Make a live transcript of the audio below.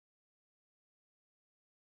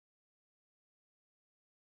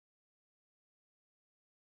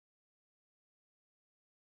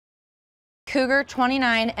Cougar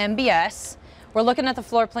 29 MBS. We're looking at the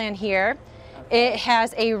floor plan here. It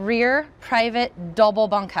has a rear private double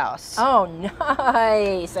bunkhouse. Oh,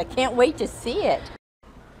 nice. I can't wait to see it.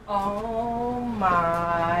 Oh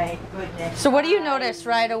my goodness. So what do you notice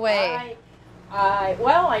right away?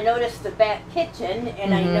 Well, I noticed the back kitchen,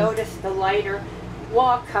 and I noticed the lighter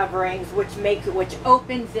wall coverings, which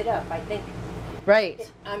opens it up. I think.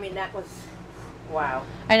 Right. I mean, that was, wow.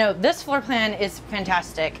 I know, this floor plan is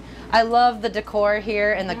fantastic. I love the decor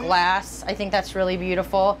here and the glass. I think that's really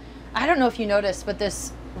beautiful. I don't know if you noticed, but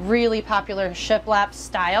this really popular shiplap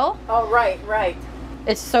style. Oh, right.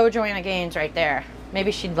 It's so Joanna Gaines right there. Maybe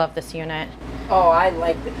she'd love this unit. Oh, I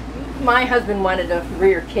like it. My husband wanted a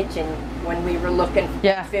rear kitchen when we were looking.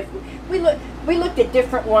 Yeah. We looked at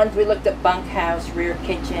different ones. We looked at bunkhouse, rear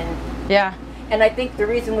kitchen. Yeah. And I think the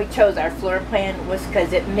reason we chose our floor plan was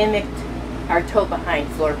because it mimicked our toe-behind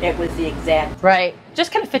floor. It was the exact. Right.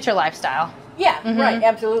 Just kind of fit your lifestyle. Yeah, right,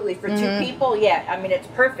 absolutely. For two people, yeah. I mean, it's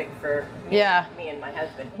perfect for me and my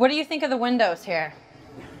husband. What do you think of the windows here?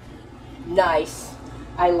 Nice.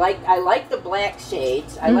 I like the black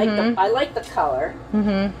shades. I like the color.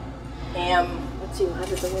 Let's see, how are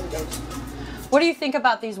the windows? What do you think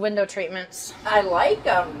about these window treatments? I like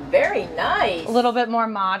them. Very nice. A little bit more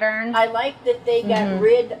modern. I like that they got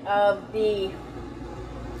rid of the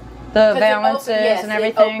valances and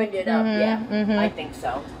everything. They opened it up, yeah. I think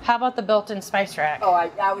so. How about the built-in spice rack? Oh,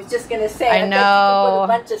 I was just going to say. I know. You could put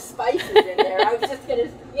a bunch of spices in there. I was just going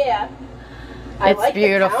to, yeah. I like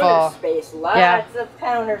beautiful. The counter space. Lots of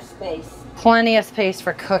counter space. Plenty of space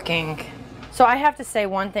for cooking. So I have to say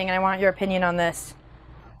one thing, and I want your opinion on this.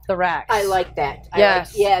 The racks. I like that.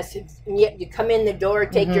 Yes. Yes. You come in the door,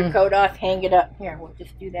 take your coat off, hang it up. Here, we'll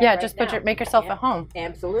just do that. Yeah, right just now. Make yourself at home.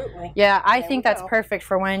 Absolutely. Yeah, I think that's perfect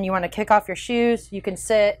for when you want to kick off your shoes. You can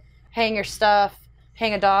sit, hang your stuff,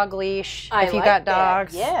 hang a dog leash if you got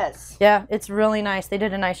dogs. Yes. Yeah, it's really nice. They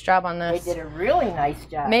did a nice job on this. They did a really nice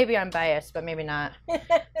job. Maybe I'm biased, but maybe not.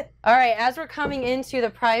 All right, as we're coming into the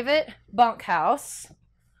private bunkhouse,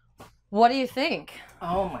 what do you think?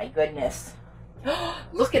 Oh my goodness.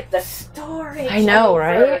 Look at the storage. I know,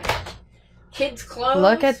 right? Kids' clothes.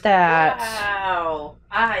 Look at that. Wow.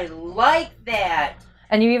 I like that.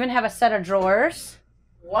 And you even have a set of drawers.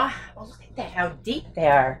 Wow. Oh, look at that, how deep they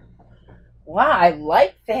are. Wow, I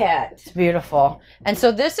like that. It's beautiful. And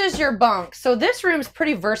so this is your bunk. So this room's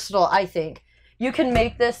pretty versatile, I think. You can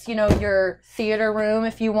make this, you know, your theater room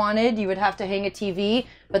if you wanted. You would have to hang a TV,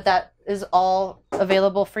 but that is all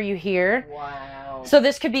available for you here. Wow. So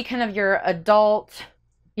this could be kind of your adult,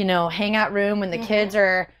 you know, hangout room when the kids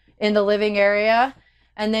are in the living area.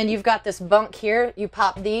 And then you've got this bunk here. You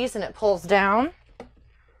pop these and it pulls down.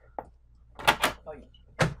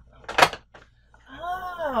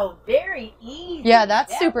 Oh, very easy. Yeah,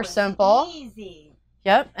 that's super simple. Easy.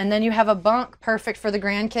 Yep. And then you have a bunk perfect for the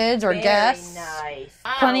grandkids or guests. Very nice.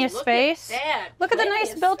 Plenty of space. Look at that. Look at the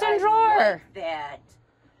nice built-in drawer. Like that.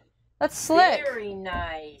 That's slick. Very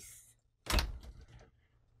nice.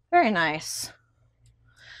 Very nice.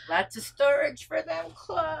 Lots of storage for them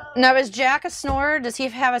clothes. Now, is Jack a snorer? Does he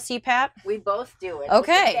have a CPAP? We both do it.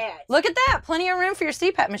 Okay. Look at that. Plenty of room for your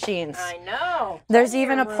CPAP machines. I know. There's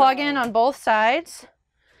even a plug-in on both sides.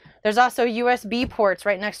 There's also USB ports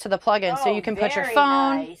right next to the plug-in, so you can put your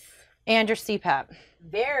phone and your CPAP.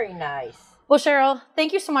 Very nice. Well, Cheryl,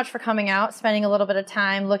 thank you so much for coming out, spending a little bit of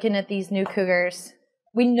time looking at these new Cougars.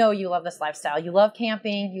 We know you love this lifestyle. You love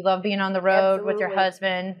camping. You love being on the road with your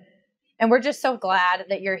husband. And we're just so glad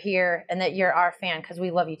that you're here and that you're our fan because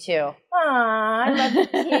we love you too. Aw, I love you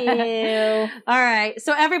too. All right.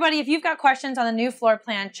 So everybody, if you've got questions on the new floor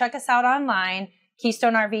plan, check us out online,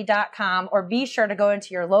 KeystoneRV.com, or be sure to go into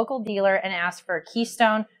your local dealer and ask for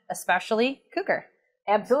Keystone, especially Cougar.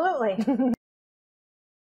 Absolutely.